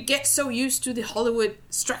we get so used to the Hollywood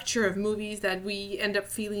structure of movies that we end up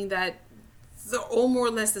feeling that they're all more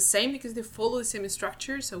or less the same because they follow the same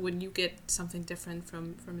structure. So when you get something different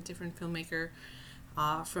from a different filmmaker,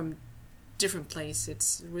 from different place,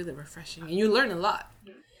 it's really refreshing and you learn a lot.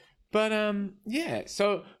 But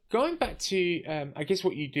so going back to I guess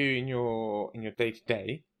what you do in your day to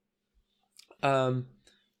day,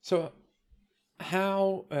 so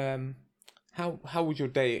how would your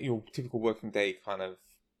typical working day kind of?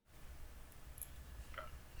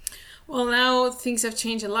 Well, now things have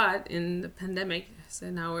changed a lot in the pandemic, so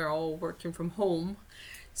now we're all working from home.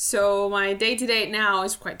 So my day-to-day now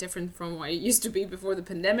is quite different from what it used to be before the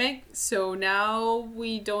pandemic. So now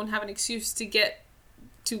we don't have an excuse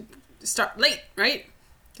to start late, right?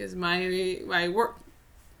 Because my work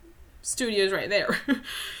studio is right there.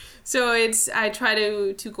 So I try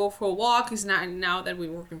to go for a walk, because now that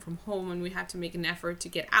we're working from home and we have to make an effort to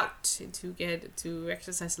get out and to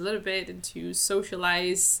exercise a little bit and to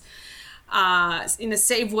socialize in a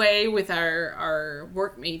safe way with our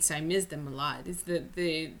workmates. I miss them a lot.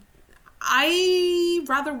 I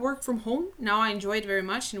rather work from home now. I enjoy it very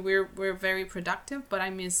much, and we're very productive. But I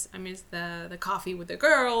miss the coffee with the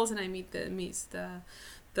girls, and I miss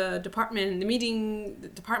the department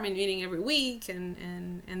meeting every week,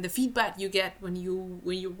 and the feedback you get when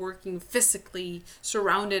you're working physically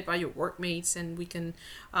surrounded by your workmates, and we can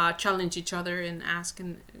challenge each other and ask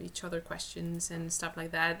each other questions and stuff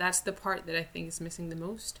like that. That's the part that I think is missing the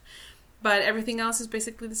most. But everything else is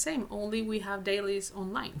basically the same, only we have dailies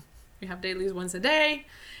online. We have dailies once a day,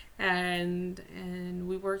 and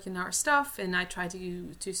we work in our stuff, and I try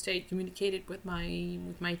to stay communicated with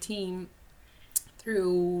my team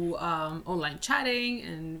through online chatting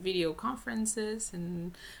and video conferences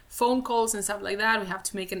and phone calls and stuff like that. We have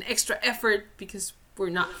to make an extra effort because we're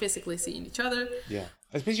not physically seeing each other. Yeah,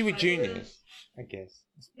 especially with juniors, I guess.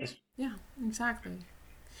 Yeah, exactly.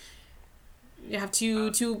 You have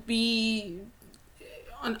to be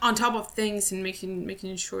on top of things and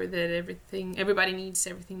making sure that everybody needs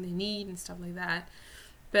everything they need and stuff like that.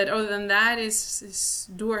 But other than that, is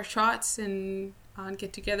do our shots and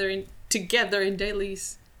get together in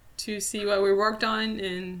dailies to see what we worked on,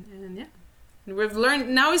 and yeah, and we've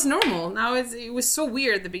learned. Now it's normal. Now it was so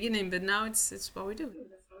weird at the beginning, but now it's what we do.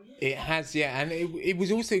 It has, yeah, and it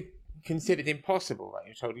was also considered impossible. Like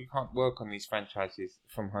you're told, you can't work on these franchises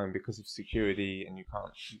from home because of security, and you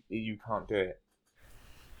can't do it.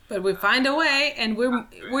 But we find a way, and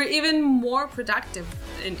we're even more productive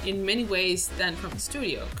in many ways than from the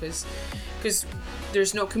studio, because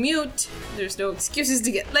there's no commute, there's no excuses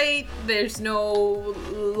to get late, there's no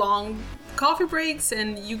long coffee breaks,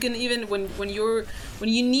 and you can even when you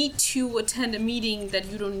need to attend a meeting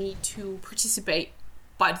that you don't need to participate,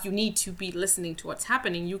 but you need to be listening to what's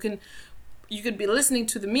happening. You could be listening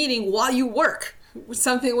to the meeting while you work.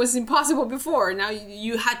 Something was impossible before. Now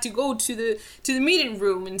you had to go to the meeting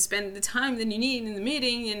room and spend the time that you need in the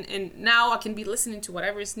meeting, and now I can be listening to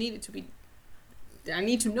whatever is needed to be. I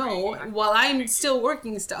need to know while I'm still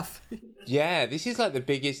working stuff. Yeah, this is like the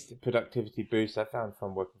biggest productivity boost I found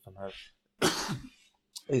from working from home.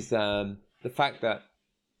 Is the fact that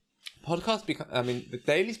the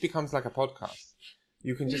dailies becomes like a podcast.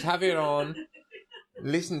 You can just have it on,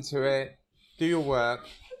 listen to it, do your work.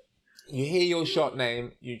 You hear your shot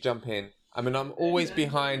name, you jump in. I mean, I'm always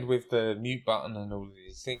behind with the mute button and all of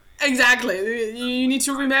these things. Exactly. You need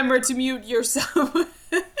to remember to mute yourself.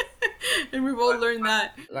 And we've all learned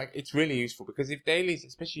that. Like, it's really useful because if dailies,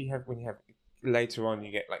 especially when you have later on,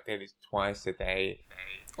 you get like dailies twice a day.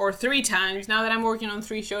 Or 3 times. Now that I'm working on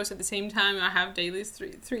 3 shows at the same time, I have dailies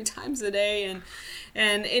three times a day.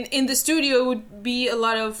 And in the studio, it would be a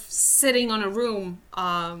lot of sitting on a room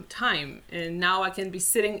time. And now I can be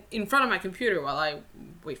sitting in front of my computer while I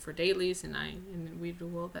wait for dailies and we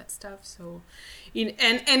do all that stuff. So,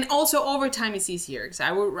 and also overtime is easier, because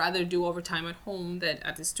I would rather do overtime at home than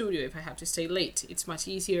at the studio if I have to stay late. It's much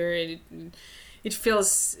easier, and it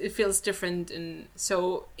feels different. And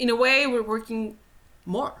so in a way, we're working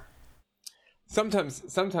more. Sometimes,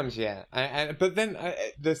 yeah. But then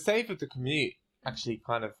the save of the commute actually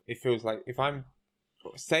kind of, it feels like if I'm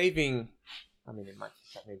saving, I mean, it might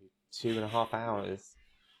take maybe 2.5 hours,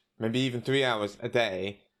 maybe even 3 hours a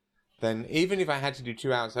day, then even if I had to do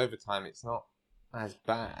 2 hours overtime, it's not as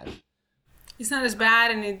bad. It's not as bad,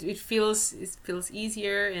 and it feels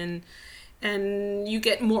easier, and you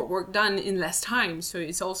get more work done in less time, so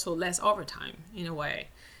it's also less overtime in a way.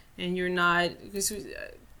 And you're not, because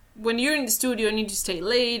when you're in the studio, you need to stay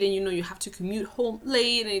late, and you have to commute home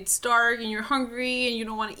late, and it's dark, and you're hungry, and you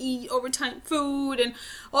don't want to eat overtime food, and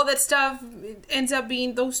all that stuff. It ends up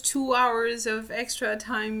being those 2 hours of extra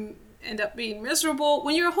time end up being miserable.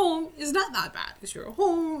 When you're home, it's not that bad, because you're at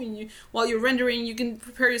home, and while you're rendering, you can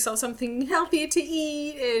prepare yourself something healthy to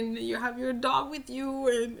eat, and you have your dog with you,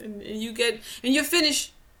 and you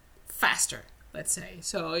finish faster, let's say.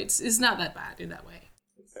 So it's not that bad in that way.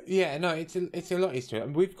 Yeah, no, it's a lot easier.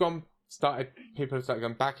 And people have started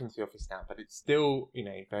going back into the office now, but it's still,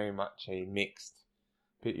 very much a mixed.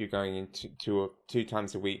 But you're going into 2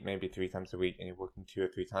 times a week, maybe 3 times a week, and you're working 2 or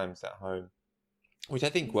 3 times at home, which I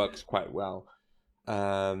think works quite well.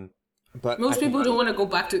 But most people don't want to go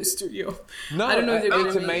back to the studio. No, I don't know if they're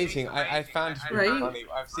it's amazing. I found it really right? funny.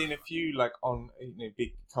 I've seen a few like on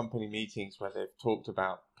big company meetings where they've talked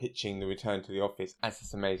about pitching the return to the office as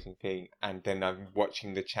this amazing thing, and then I'm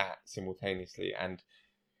watching the chat simultaneously, and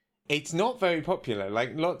it's not very popular.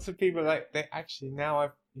 Like lots of people they actually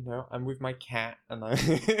now I'm with my cat and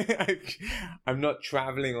I'm not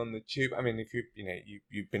traveling on the tube. I mean, if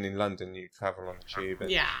you've been in London, you travel on the tube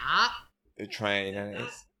and the train, and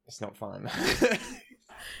it's not fun.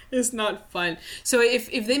 It's not fun. So if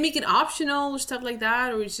they make it optional or stuff like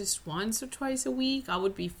that, or it's just once or twice a week, I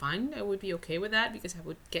would be fine. I would be okay with that because I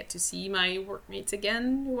would get to see my workmates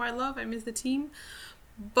again, who I love. I miss the team.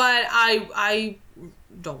 But I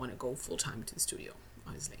don't want to go full time to the studio,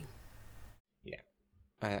 honestly. Yeah,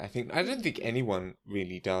 I don't think anyone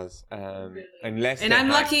really does, unless. And I'm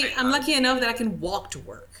lucky enough that I can walk to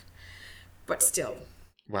work, but still.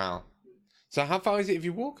 Wow. So how far is it if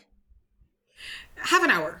you walk? Half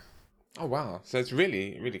an hour. Oh wow! So it's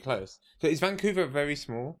really, really close. So is Vancouver very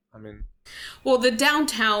small? I mean, well, the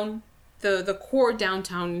downtown, the core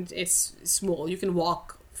downtown, it's small. You can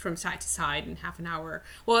walk from side to side in half an hour.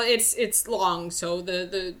 Well, it's long, so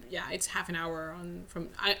it's half an hour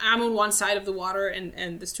I'm on one side of the water,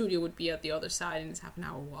 and the studio would be at the other side, and it's half an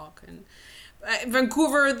hour walk. And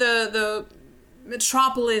Vancouver, the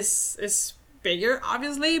metropolis is bigger,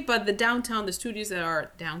 obviously, but the studios that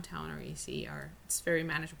are downtown or AC it's very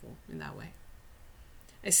manageable in that way.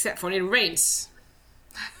 Except for when it rains.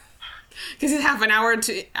 Because it's half an hour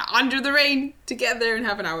under the rain to get there and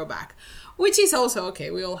half an hour back. Which is also okay.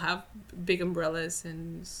 We all have big umbrellas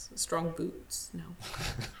and strong boots. No.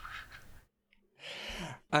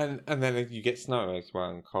 and then you get snow as well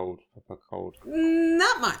and cold, proper cold.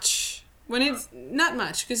 Not much. Not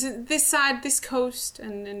much, because this coast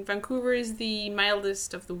and Vancouver is the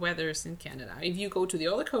mildest of the weathers in Canada. If you go to the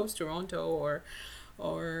other coast, Toronto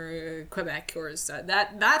or Quebec or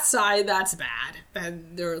that side, that's bad.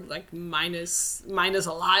 And they're like minus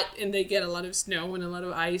a lot, and they get a lot of snow and a lot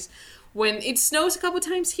of ice. When it snows a couple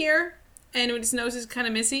times here, and when it snows, it's kind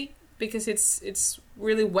of messy because it's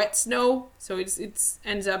really wet snow, so it's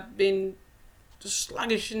ends up being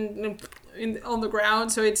sluggish on the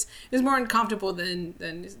ground, so it's more uncomfortable than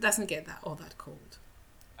it doesn't get all that cold.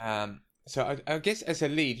 So I guess as a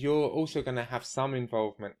lead, you're also going to have some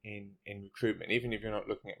involvement in recruitment, even if you're not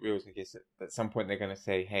looking at reels. I guess at some point they're going to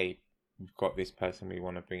say, "Hey, we've got this person we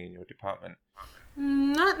want to bring in your department."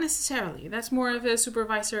 Not necessarily. That's more of a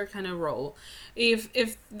supervisor kind of role.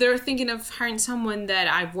 If they're thinking of hiring someone that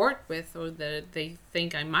I've worked with or that they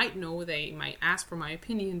think I might know, they might ask for my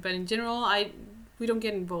opinion. But in general, we don't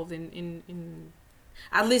get involved in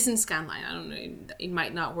at least in Scanline. I don't know. It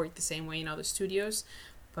might not work the same way in other studios,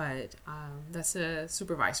 but that's a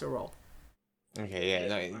supervisor role. Okay, yeah.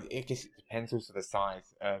 No, I guess it depends also the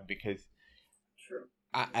size because,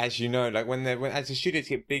 as you know, like as the studios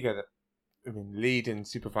get bigger. I mean, lead and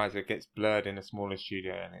supervisor gets blurred in a smaller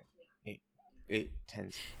studio, and it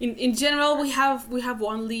tends. In general, we have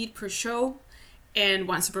one lead per show, and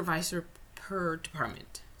one supervisor per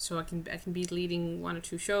department. So I can be leading one or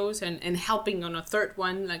two shows and helping on a third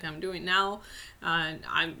one, like I'm doing now.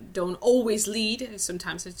 I don't always lead.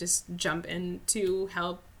 Sometimes I just jump in to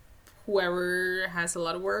help whoever has a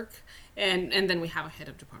lot of work, and then we have a head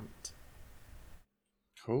of department.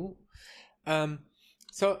 Cool.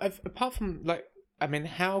 So apart from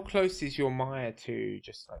how close is your Maya to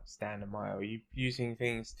just like standard Maya? Are you using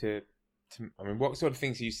things to what sort of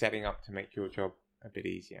things are you setting up to make your job a bit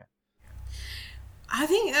easier? I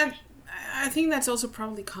think that's also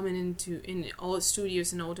probably common in all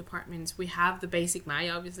studios and all departments. We have the basic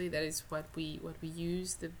Maya, obviously. That is what we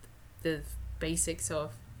use, the basics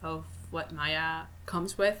of what Maya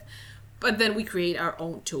comes with. But then we create our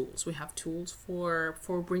own tools. We have tools for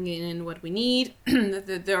bringing in what we need.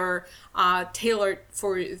 They're tailored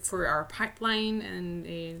for our pipeline, and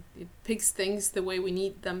it picks things the way we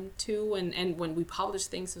need them to. And when we publish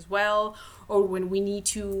things as well, or when we need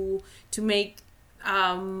to make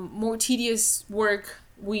more tedious work,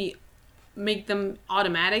 we make them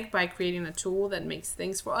automatic by creating a tool that makes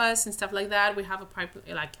things for us and stuff like that. We have a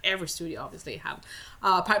pipeline, like every studio obviously have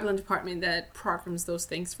a pipeline department that programs those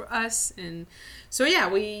things for us. And so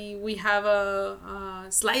we have a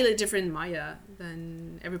slightly different Maya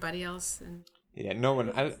than everybody else. And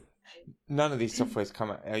none of these softwares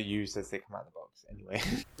are used as they come out of the box anyway.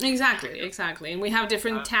 Exactly. And we have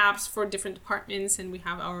different tabs for different departments, and we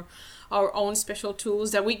have our own special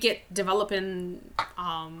tools that we get developing.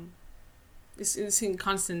 It's in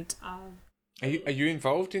constant. Are you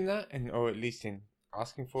involved in that, or at least in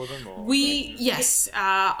asking for them? Or Yes,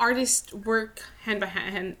 artists work hand by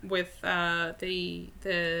hand with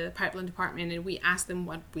the pipeline department, and we ask them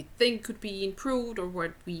what we think could be improved or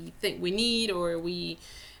what we think we need, or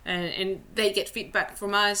and they get feedback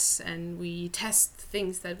from us, and we test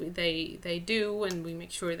things that they do, and we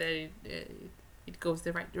make sure that it goes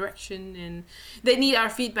the right direction. And they need our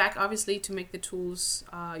feedback, obviously, to make the tools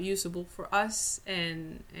usable for us,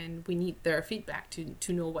 and we need their feedback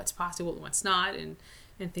to know what's possible and what's not, and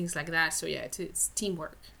things like that. So yeah, it's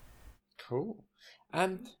teamwork. Cool.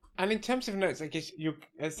 And in terms of notes, I guess you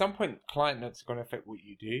at some point client notes are going to affect what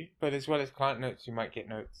you do, but as well as client notes, you might get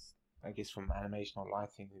notes, I guess, from animation or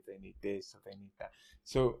lighting, if they need this or they need that.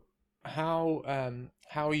 So how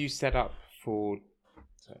are you set up for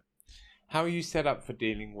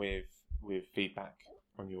dealing with feedback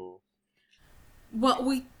on your? Well,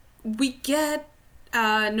 we get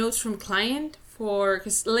notes from client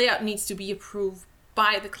because layout needs to be approved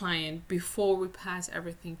by the client before we pass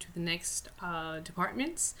everything to the next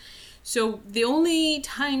departments. So the only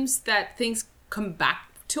times that things come back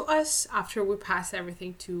to us after we pass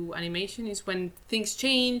everything to animation is when things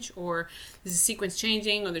change, or there's a sequence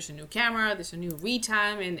changing, or there's a new camera, there's a new read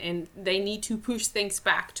time, and they need to push things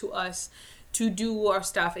back to us to do our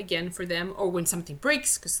stuff again for them, or when something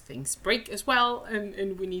breaks, because things break as well,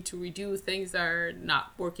 and we need to redo things that are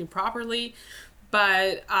not working properly.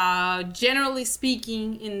 But generally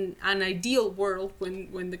speaking, in an ideal world,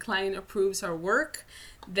 when the client approves our work,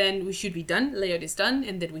 then we should be done. Layout is done,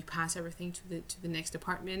 and then we pass everything to the next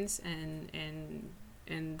departments, and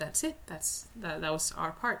that's it. That was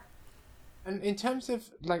our part. And in terms of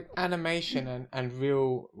like animation and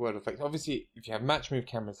real world effects, obviously if you have match move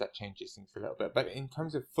cameras, that changes things a little bit. But in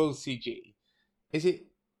terms of full CG, is it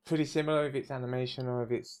pretty similar if it's animation or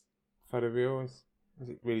if it's photoreal? Is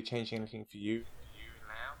it really changing anything for you?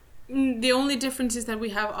 The only difference is that we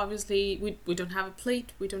have, obviously, we don't have a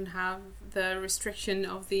plate, we don't have the restriction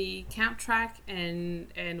of the camp track, and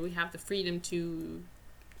we have the freedom to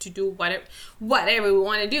do whatever we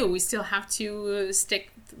want to do. We still have to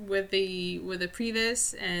stick with the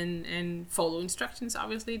previs and follow instructions,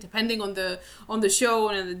 obviously, depending on the show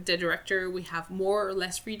and the director. We have more or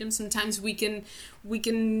less freedom. Sometimes we can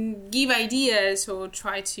give ideas or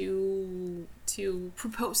try to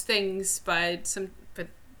propose things, but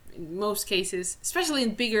in most cases, especially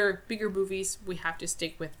in bigger movies, we have to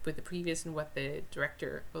stick with the previous and what the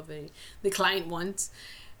director or the client wants.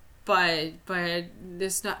 But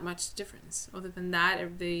there's not much difference. Other than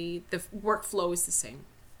that, the workflow is the same.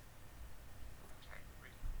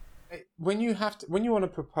 When you want to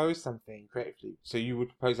propose something creatively, so you would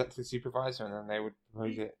propose that to the supervisor, and then they would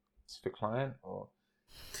propose it to the client, or?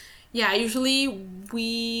 Yeah, usually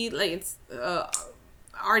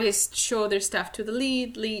artists show their stuff to the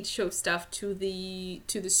lead shows stuff to the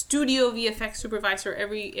studio VFX supervisor.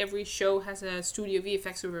 Every show has a studio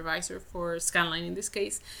VFX supervisor, for Scanline in this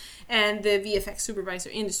case, and the VFX supervisor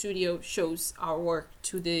in the studio shows our work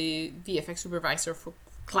to the VFX supervisor for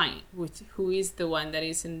client, who is the one that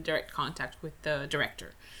is in direct contact with the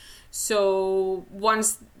director. So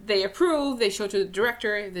once they approve, they show to the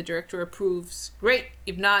director. If the director approves, great.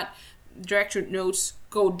 If not, director notes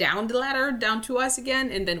go down the ladder, down to us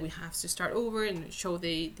again, and then we have to start over and show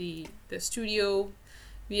the studio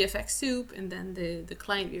VFX soup, and then the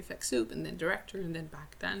client VFX soup, and then director, and then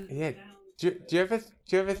back then. Yeah. Do you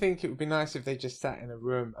ever think it would be nice if they just sat in a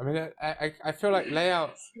room? I mean, I feel like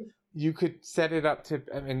layout, you could set it up to.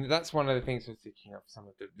 I mean, that's one of the things I was thinking of. Some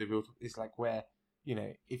of the real is like where, you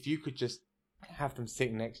know, if you could just have them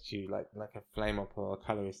sitting next to you, like a flame up or a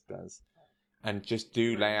colorist does, and just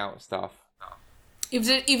do layout stuff. If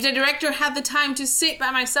the director had the time to sit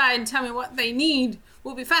by my side and tell me what they need,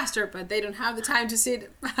 we'll be faster. But they don't have the time to sit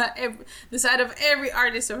the side of every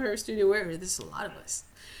artist or her studio. Where there's a lot of us.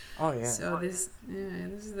 Oh yeah. So this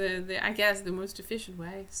is the I guess the most efficient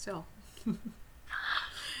way still.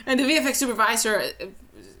 And the VFX supervisor,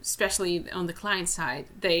 especially on the client side,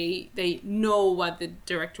 they know what the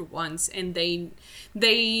director wants, and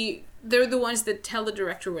they're the ones that tell the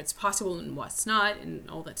director what's possible and what's not and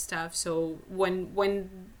all that stuff. So when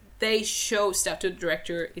they show stuff to the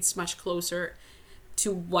director, it's much closer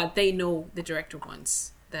to what they know the director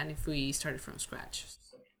wants than if we started from scratch.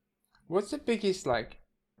 What's the biggest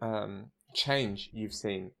change you've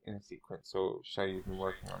seen in a sequence or show you've been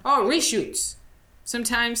working on? Oh, reshoots.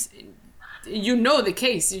 Sometimes you know the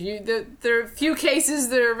case. There are a few cases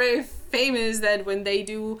that are very famous that when they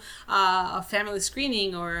do a family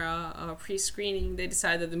screening or a pre-screening, they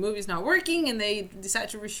decide that the movie's not working and they decide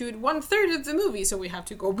to reshoot 1/3 of the movie. So we have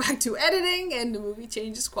to go back to editing, and the movie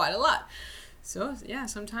changes quite a lot. So yeah,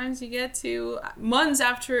 sometimes you get to months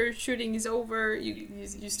after shooting is over,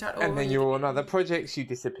 you start over. And then you're on other projects, you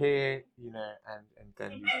disappear, you know, and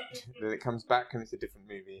then then it comes back and it's a different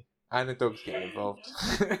movie. And the dog's getting involved.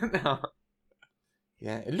 No.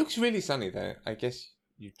 Yeah, it looks really sunny though. I guess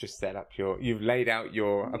you've just you've laid out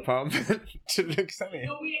your apartment to look sunny.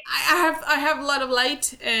 I have a lot of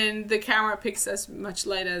light, and the camera picks as much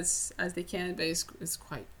light as they can, but it's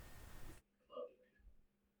quite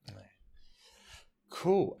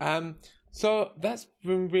cool. So that's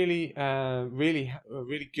been really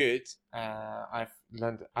good. I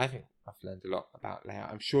think I've learned a lot about layout.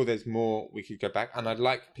 I'm sure there's more we could go back, and I'd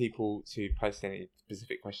like people to post any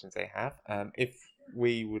specific questions they have. If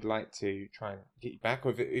we would like to try and get you back,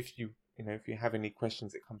 or if you have any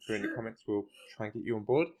questions that come through in the comments, we'll try and get you on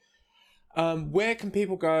board. Where can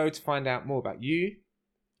people go to find out more about you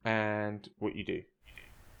and what you do?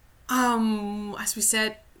 As we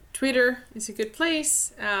said, Twitter is a good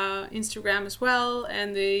place, Instagram as well,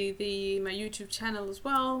 and my YouTube channel as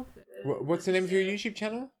well. What's the name of your YouTube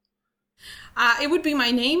channel? It would be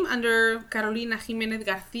my name under Carolina Jiménez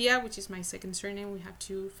García, which is my second surname. We have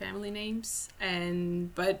two family names,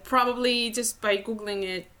 but probably just by Googling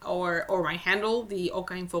it or my handle, the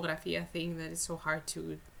Oca Infografía thing, that is so hard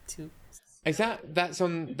to. Is that's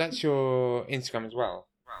your Instagram as well?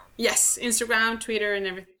 Yes, Instagram, Twitter, and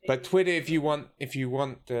everything. But Twitter, if you want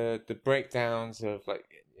the breakdowns of like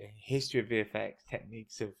history of VFX,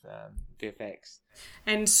 techniques of VFX,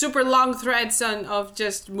 and super long threads of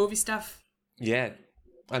just movie stuff. Yeah,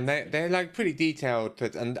 and they're like pretty detailed.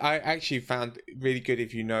 And I actually found it really good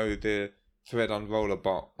if you know the thread on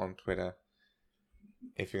Rollerbot on Twitter.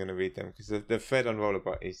 If you're going to read them, because the thread on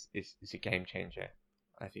Rollerbot is a game changer,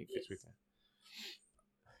 I think, for Twitter.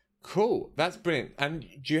 Cool, that's brilliant. And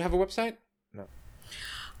do you have a website? No.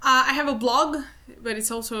 I have a blog, but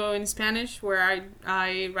it's also in Spanish, where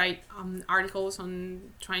I write articles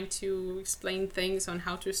on trying to explain things on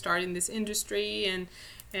how to start in this industry,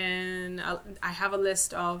 and I have a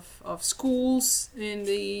list of schools in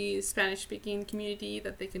the Spanish-speaking community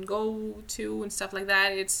that they can go to and stuff like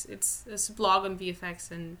that. It's a blog on VFX,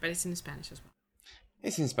 but it's in Spanish as well.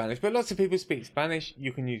 It's in Spanish, but lots of people speak Spanish.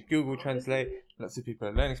 You can use Google Translate. Lots of people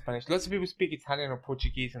are learning Spanish. Lots of people speak Italian or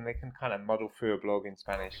Portuguese, and they can kind of model through a blog in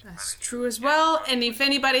Spanish. That's true as well. And if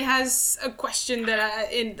anybody has a question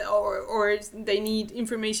or they need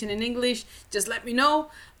information in English, just let me know.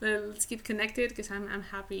 Let's keep connected, because I'm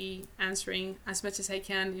happy answering as much as I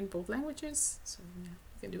can in both languages. So yeah,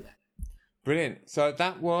 we can do that. Brilliant. So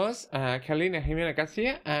that was Carolina Jiménez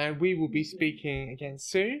García, and we will be speaking again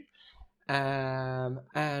soon.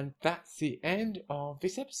 And that's the end of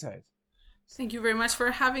this episode. Thank you very much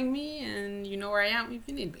for having me, and you know where I am if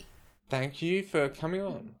you need me. Thank you for coming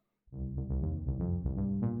on.